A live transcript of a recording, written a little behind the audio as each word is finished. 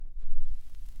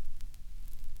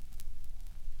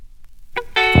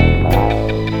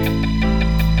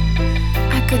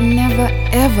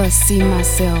ever see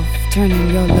myself turning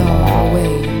your love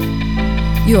away,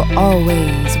 you're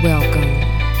always welcome.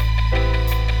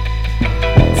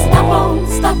 Stop on,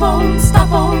 stop on,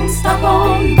 stop on, stop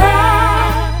on by.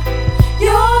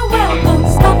 You're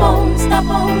welcome. Stop on, stop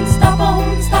on, stop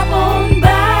on, stop on by.